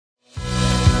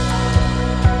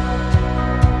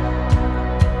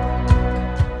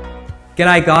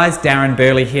G'day guys, Darren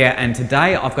Burley here, and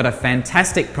today I've got a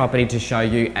fantastic property to show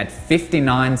you at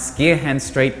 59 Skeahan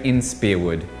Street in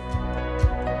Spearwood.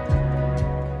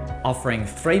 Offering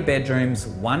 3 bedrooms,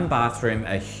 1 bathroom,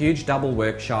 a huge double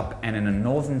workshop, and in a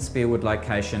Northern Spearwood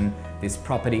location, this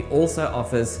property also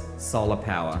offers solar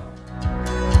power.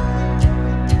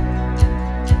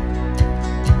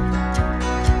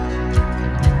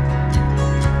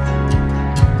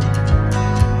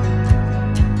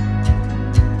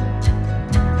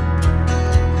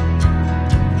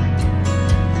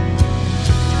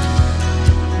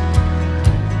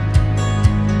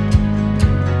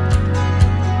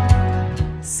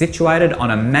 Situated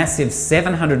on a massive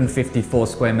 754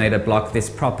 square metre block, this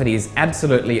property is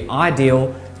absolutely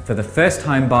ideal for the first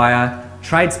home buyer,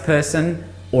 tradesperson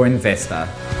or investor.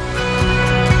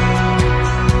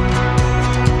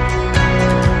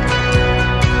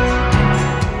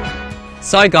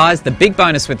 So guys, the big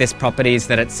bonus with this property is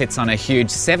that it sits on a huge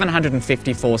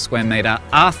 754 square metre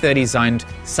R30 zoned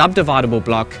subdividable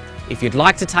block. If you'd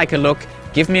like to take a look,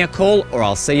 give me a call or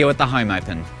I'll see you at the home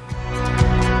open.